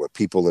there were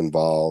people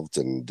involved,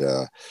 and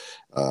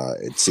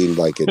it seemed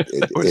like it it,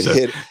 It it was a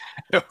hit it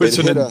it was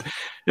hit a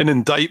an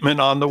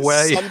indictment on the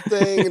way.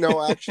 something.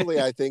 No,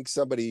 actually, I think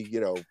somebody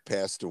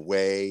passed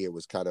away. It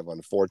was kind of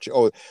unfortunate.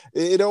 Oh,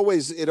 it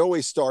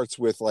always starts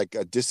with like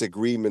a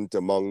disagreement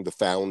among the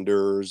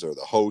founders or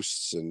the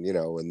hosts,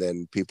 and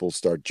then people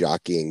start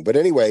jockeying. But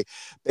anyway,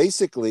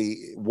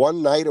 basically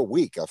one night a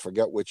week, I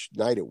forget which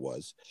night it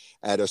was,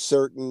 at a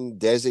certain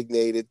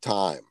designated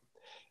time,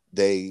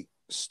 they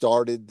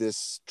started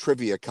this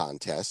trivia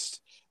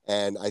contest.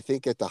 And I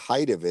think at the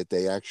height of it,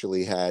 they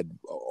actually had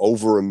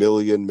over a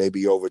million,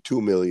 maybe over 2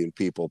 million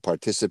people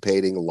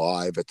participating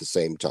live at the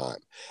same time.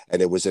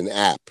 And it was an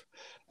app.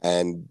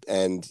 And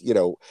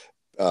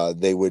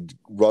they would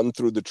run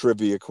through the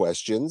trivia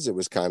questions. It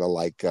was kind of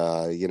like,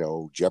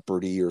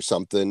 Jeopardy or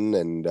something.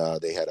 And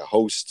they had a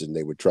host, and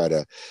they would try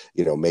to,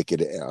 make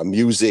it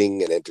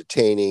amusing and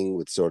entertaining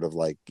with sort of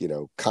like,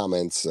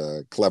 comments,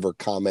 clever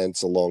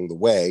comments along the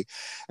way.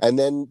 And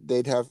then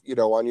they'd have,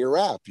 on your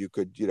app, you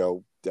could,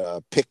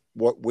 pick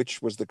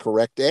which was the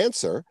correct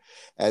answer,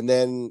 and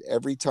then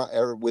every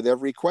time, with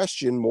every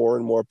question, more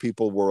and more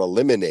people were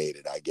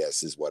eliminated, I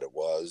guess is what it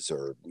was.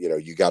 Or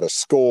you got a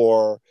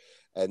score,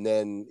 and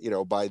then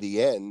by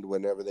the end,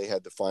 whenever they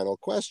had the final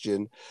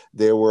question,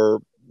 there were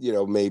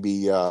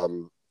maybe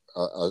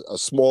a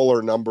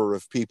smaller number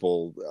of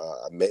people.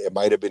 It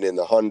might have been in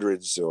the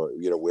hundreds, or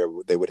where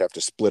they would have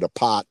to split a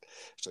pot.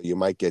 So you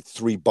might get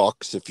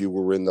 $3 if you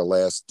were in the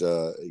last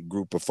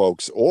group of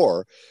folks,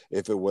 or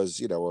if it was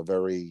a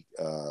very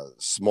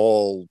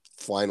small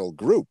final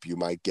group, you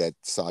might get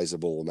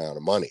sizable amount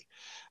of money.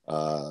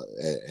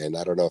 And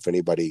I don't know if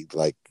anybody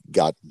like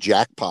got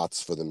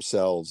jackpots for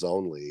themselves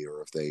only,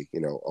 or if they,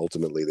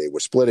 ultimately they were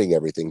splitting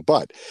everything.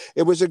 But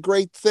it was a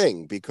great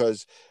thing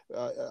because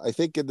I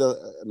think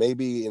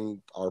maybe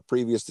in our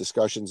previous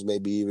discussions,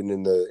 maybe even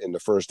in the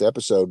first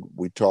episode,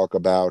 we talk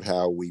about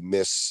how we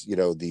miss,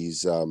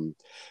 these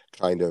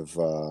kind of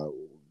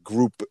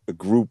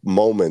group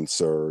moments,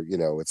 or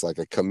it's like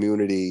a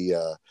community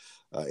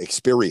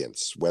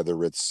experience,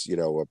 whether it's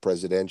a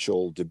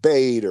presidential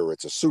debate, or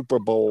it's a Super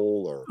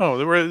Bowl, or Oh,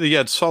 the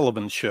Ed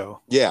Sullivan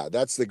Show, yeah,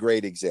 that's the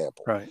great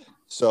example. right?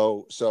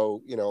 So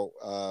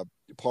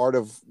part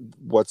of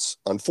what's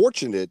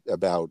unfortunate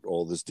about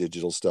all this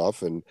digital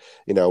stuff, and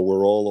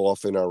we're all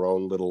off in our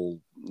own little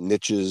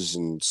niches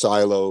and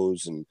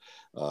silos and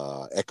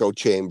echo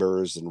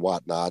chambers and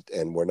whatnot,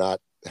 and we're not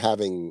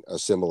having a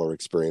similar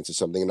experience or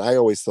something. And I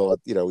always thought,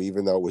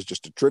 even though it was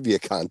just a trivia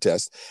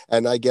contest,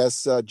 and I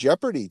guess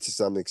Jeopardy to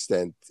some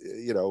extent,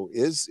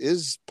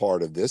 is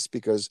part of this,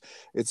 because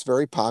it's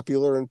very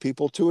popular and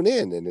people tune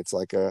in, and it's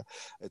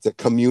a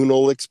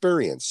communal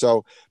experience.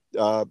 So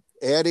uh,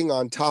 adding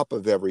on top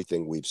of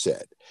everything we've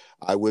said,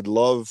 I would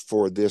love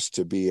for this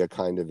to be a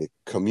kind of a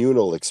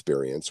communal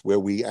experience where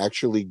we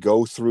actually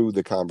go through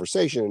the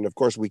conversation. And of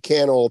course, we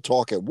can't all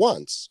talk at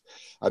once.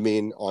 I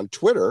mean, on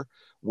Twitter,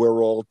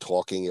 we're all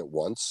talking at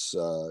once,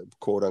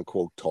 quote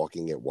unquote,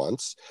 talking at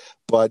once,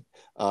 but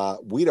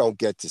we don't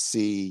get to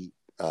see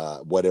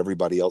what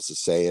everybody else is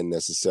saying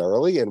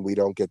necessarily, and we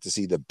don't get to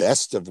see the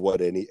best of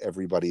what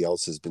everybody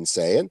else has been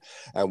saying,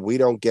 and we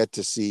don't get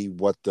to see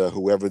what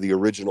whoever the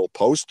original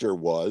poster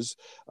was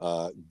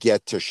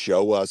get to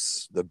show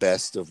us the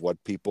best of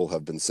what people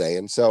have been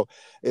saying. So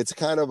it's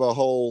kind of a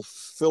whole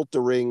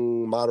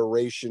filtering,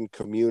 moderation,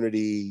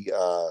 community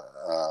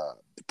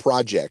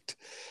project.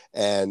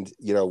 And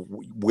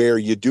where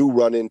you do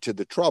run into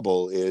the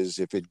trouble is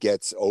if it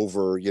gets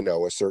over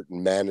a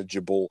certain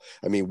manageable.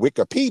 I mean,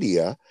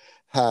 Wikipedia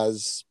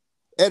has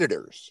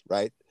editors,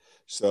 right?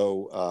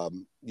 So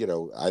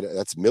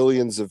that's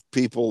millions of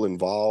people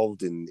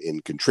involved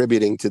in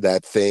contributing to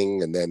that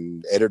thing, and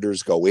then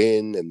editors go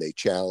in and they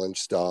challenge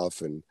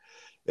stuff, and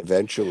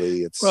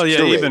eventually it's Well, yeah,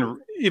 curated.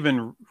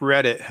 even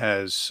Reddit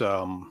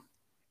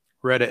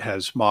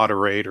has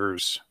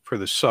moderators for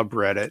the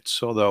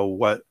subreddits, although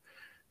what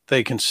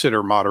they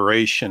consider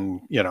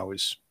moderation,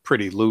 is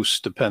pretty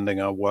loose depending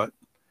on what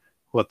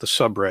the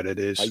subreddit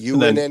Are is. And you in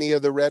then, any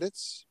of the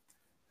Reddits?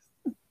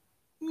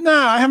 no,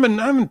 I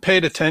haven't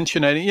paid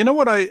attention to any. You know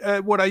what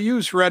I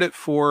use Reddit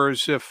for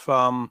is if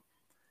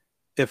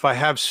I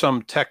have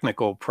some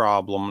technical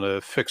problem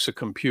to fix a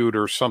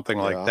computer, something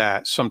like Yeah.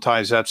 that.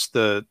 Sometimes that's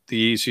the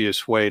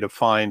easiest way to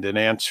find an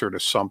answer to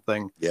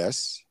something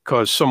Yes.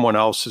 because someone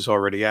else has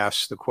already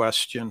asked the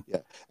question.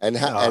 Yeah. And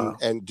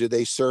and do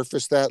they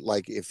surface that,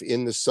 like if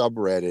in the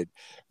subreddit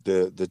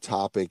the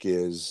topic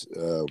is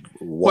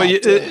Well,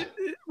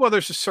 what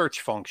there's a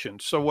search function,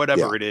 so yeah,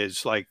 whatever it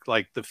is, like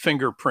the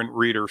fingerprint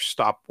reader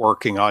stopped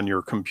working on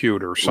your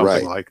computer, something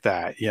right. like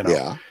that.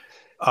 Yeah.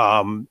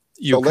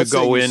 So you could let's say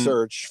go you in.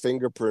 search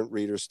fingerprint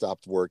reader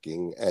stopped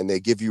working and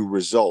they give you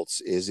results.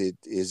 Is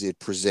it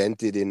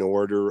presented in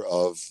order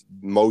of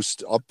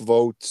most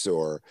upvotes,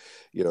 or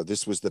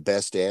this was the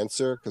best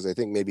answer? Because I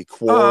think maybe Uh,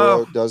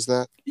 Quora does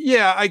that.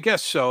 yeah, I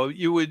guess so.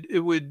 It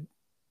would.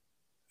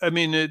 I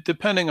mean,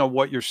 depending on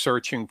what you're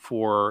searching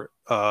for,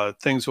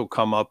 things will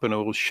come up and it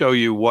will show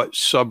you what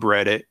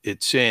subreddit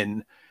it's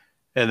in,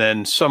 and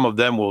then some of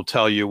them will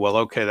tell you, well,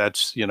 okay,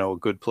 that's a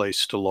good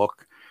place to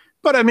look.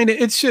 But I mean,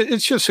 it's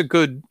just a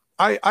good.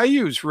 I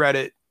use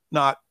Reddit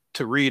not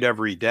to read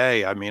every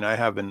day. I mean, I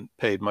haven't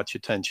paid much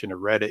attention to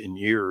Reddit in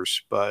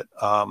years, but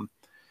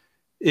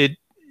it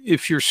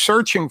if you're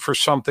searching for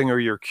something or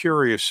you're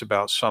curious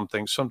about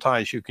something,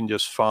 sometimes you can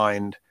just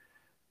find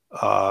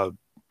uh,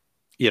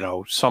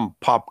 some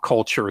pop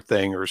culture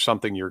thing or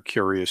something you're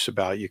curious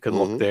about. You can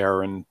look Hmm.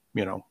 there and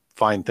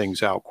find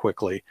things out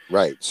quickly.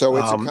 Right. So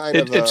it's a kind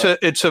It, of it's a a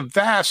it's a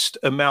vast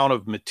amount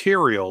of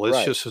material. It's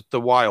right. just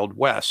the Wild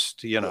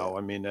West. Yeah.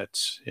 I mean,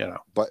 it's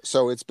But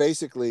so it's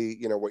basically,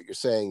 what you're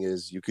saying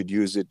is you could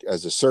use it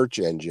as a search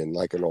engine,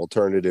 like an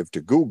alternative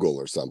to Google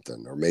or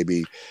something, or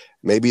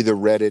maybe the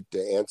Reddit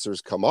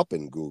answers come up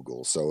in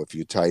Google. So if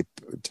you type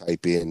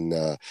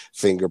in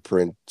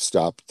fingerprint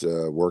stopped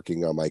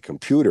working on my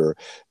computer,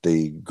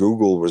 the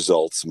Google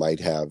results might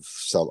have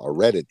a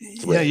Reddit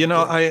yeah. thread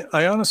there.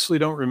 I honestly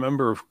don't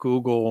remember if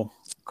Google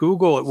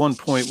at one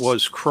point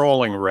was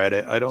crawling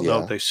Reddit. I don't know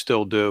if Yeah. they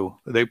still do.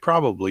 They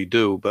probably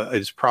do, but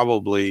it's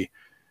probably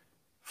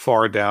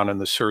far down in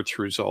the search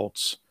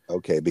results.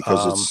 Okay,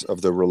 because Um, it's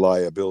of the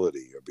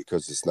reliability, or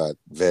because it's not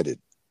vetted.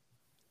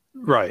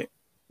 right,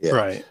 Yeah.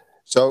 right.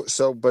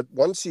 But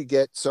once you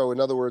get, so in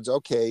other words,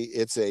 okay,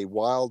 it's a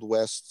Wild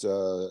West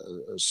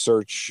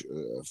search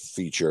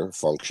feature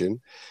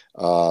function,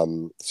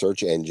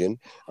 search engine.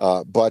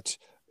 But,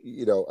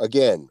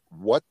 again,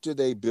 what do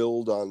they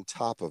build on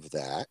top of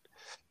that?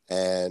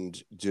 And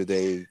do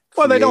they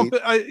Well, they don't.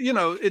 create,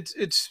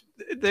 It's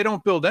they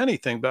don't build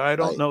anything, but I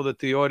don't right, know that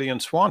the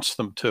audience wants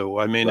them to.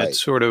 I mean, it's right.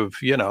 sort of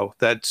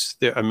that's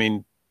the. I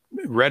mean,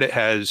 Reddit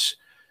has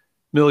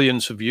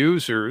millions of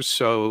users,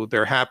 so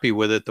they're happy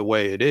with it the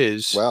way it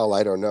is. Well,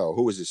 I don't know.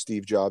 Who is it?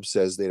 Steve Jobs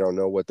says they don't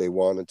know what they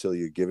want until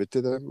you give it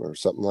to them, or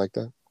something like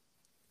that.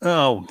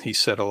 Oh, he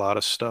said a lot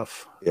of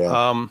stuff.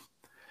 Yeah. Um,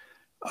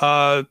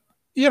 uh,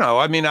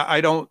 I mean, I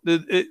don't.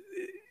 It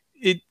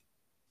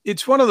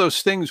it's one of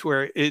those things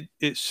where it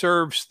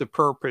serves the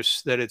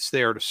purpose that it's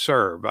there to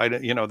serve.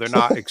 They're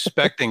not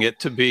expecting it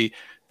to be.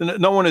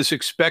 No one is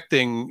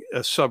expecting a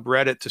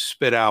subreddit to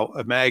spit out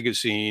a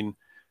magazine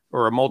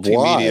or a multimedia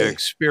Why?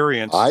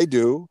 experience. I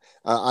do.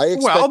 I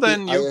Well, expect the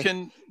then you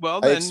can. Well,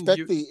 I then expect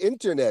you. the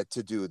internet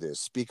to do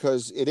this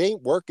because it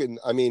ain't working.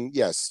 I mean,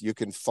 yes, you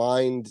can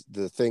find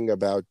the thing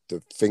about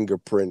the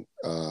fingerprint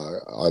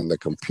on the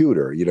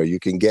computer. You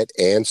can get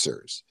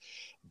answers,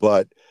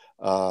 but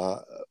uh,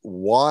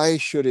 why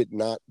should it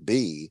not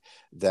be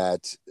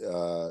that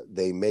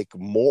they make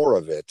more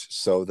of it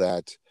so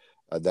that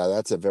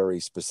that's a very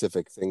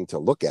specific thing to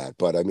look at.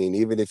 But I mean,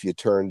 even if you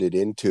turned it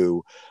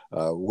into,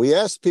 we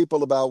asked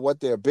people about what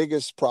their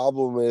biggest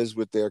problem is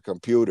with their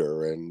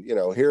computer, and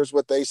here's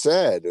what they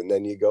said, and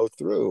then you go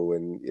through,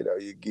 and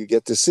you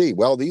get to see,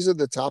 well, these are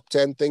the top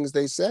 10 things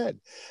they said,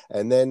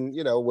 and then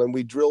when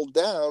we drilled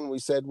down, we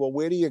said, well,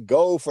 where do you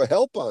go for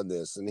help on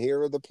this? And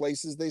here are the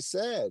places they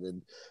said,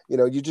 and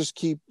you just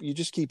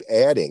keep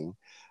adding.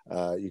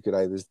 You can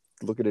either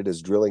look at it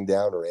as drilling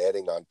down or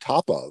adding on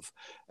top of,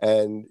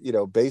 and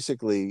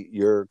basically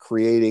you're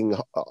creating,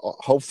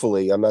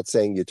 hopefully, I'm not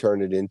saying you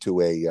turn it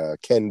into a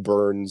Ken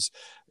Burns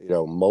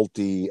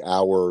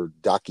multi-hour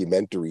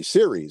documentary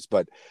series,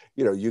 but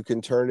you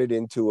can turn it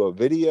into a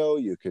video,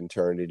 you can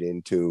turn it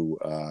into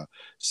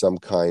some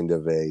kind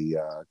of a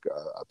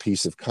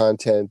piece of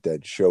content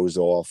that shows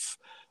off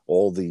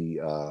all the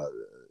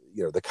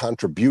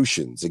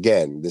contributions.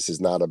 Again, this is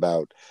not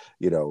about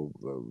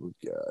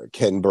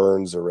Ken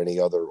Burns or any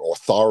other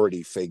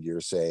authority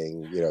figure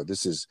saying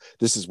this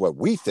is what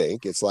we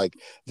think. It's like,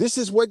 this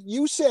is what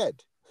you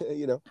said.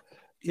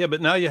 Yeah,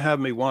 but now you have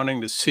me wanting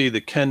to see the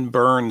Ken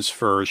Burns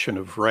version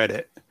of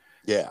Reddit.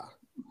 Yeah.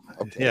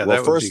 Okay, Yeah,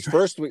 well, that would be.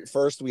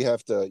 first we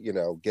have to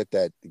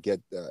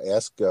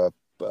ask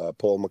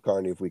Paul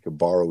McCartney if we could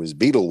borrow his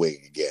Beatle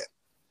wig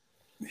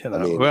again. I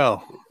mean,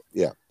 Well,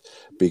 yeah,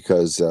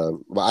 because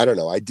well, I don't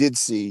know. I did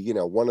see,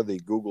 one of the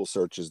Google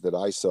searches that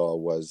I saw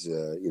was,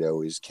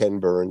 is Ken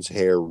Burns'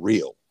 hair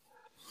real?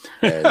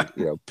 And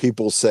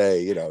people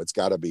say, it's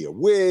got to be a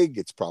wig.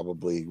 It's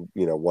probably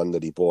one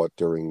that he bought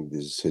during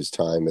his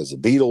time as a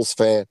Beatles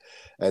fan.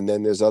 And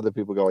then there's other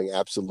people going,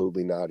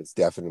 absolutely not. It's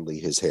definitely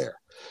his hair.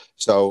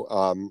 So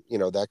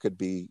that could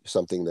be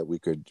something that we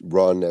could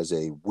run as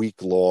a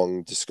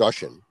week-long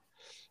discussion,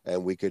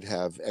 and we could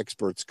have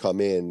experts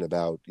come in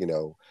about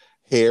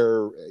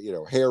hair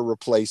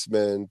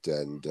replacement,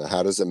 and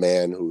how does a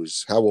man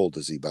who's, how old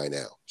is he by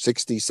now,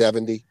 60,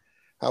 70?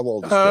 How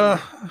old is Ken?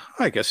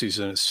 I guess he's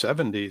in his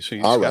 70s.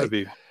 He's All got to right.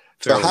 be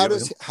So fairly.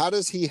 how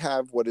does he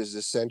have what is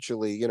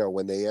essentially,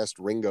 when they asked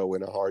Ringo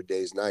in A Hard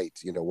Day's Night,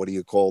 what do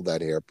you call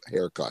that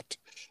haircut?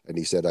 And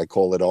he said, I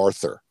call it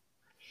Arthur.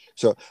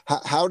 So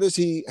how does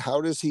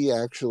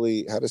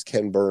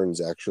Ken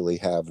Burns actually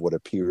have what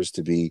appears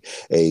to be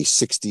a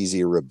 60s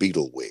era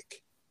Beatle wig?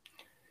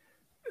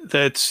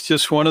 That's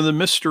just one of the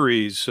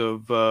mysteries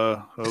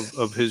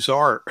of his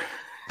art.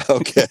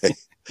 Okay.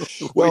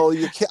 we Well,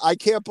 I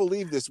can't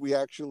believe this. We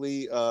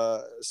actually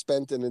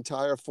spent an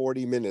entire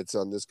 40 minutes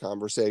on this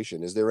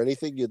conversation. Is there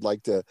anything you'd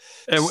like to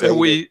and say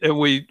to?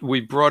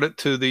 we brought it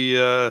to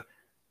the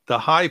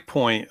high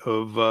point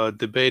of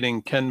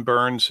debating Ken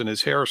Burns and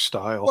his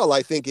hairstyle. Well,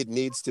 I think it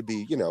needs to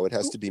be, it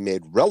has to be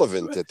made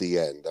relevant at the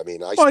end. I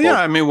mean, I Well, yeah, spoke.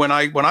 I mean, when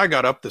I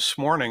got up this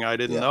morning, I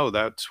didn't Yeah, know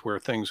that's where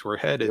things were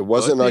it headed. But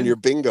wasn't on your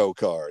bingo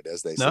card,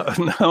 as they no,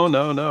 say.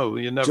 no,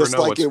 you never Just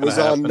know like what's it going was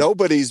to on happen.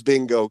 nobody's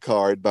bingo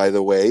card, by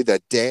the way,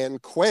 that Dan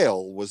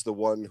Quayle was the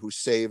one who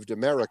saved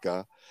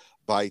America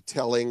by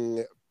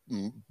telling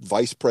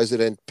Vice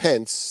President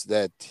Pence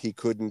that he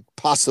couldn't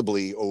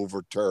possibly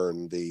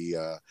overturn the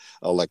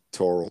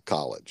Electoral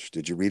College.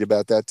 Did you read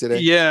about that today?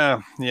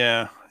 Yeah.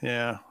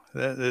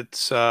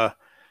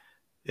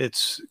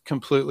 It's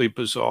completely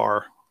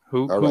bizarre.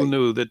 Who All who right.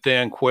 knew that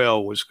Dan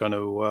Quayle was going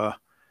to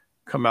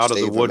come out of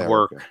the Save America.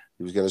 woodwork?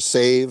 He was going to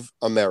save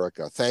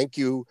America. Thank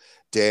you,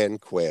 Dan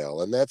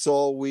Quayle. And that's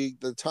all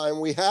the time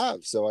we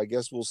have. So I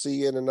guess we'll see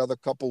you in another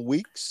couple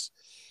weeks.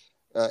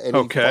 Any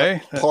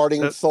Okay.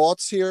 parting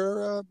thoughts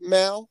here,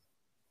 Mal?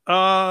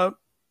 Uh,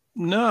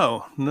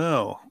 no,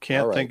 All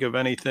can't right. think of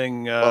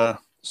anything. Well,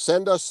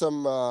 send us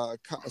some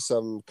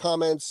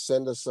comments.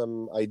 Send us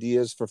some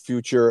ideas for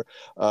future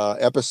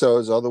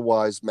episodes.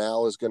 Otherwise,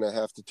 Mal is going to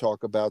have to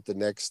talk about the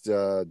next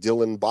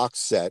Dylan box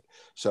set.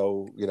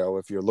 So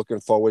if you're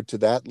looking forward to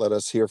that, let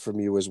us hear from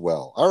you as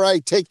well. All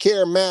right, take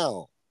care,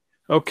 Mal.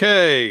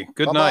 Okay.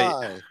 Good Bye night.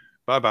 bye.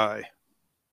 Bye bye.